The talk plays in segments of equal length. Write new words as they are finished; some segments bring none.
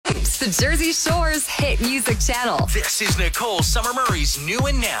the Jersey Shore's hit music channel. This is Nicole Summer Murray's New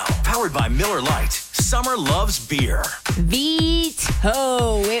and Now, powered by Miller Lite. Summer loves beer.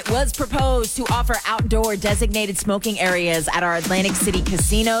 Veto. It was proposed to offer outdoor designated smoking areas at our Atlantic City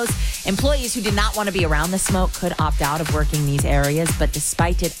casinos. Employees who did not want to be around the smoke could opt out of working these areas. But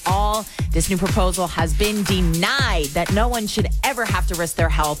despite it all, this new proposal has been denied that no one should ever have to risk their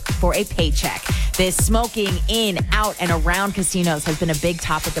health for a paycheck. This smoking in, out, and around casinos has been a big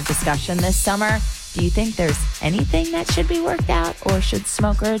topic of discussion this summer. Do you think there's anything that should be worked out, or should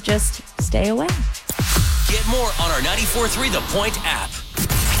smoker just stay away? Get more on our 94.3 The Point app.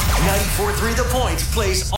 94.3 The Point plays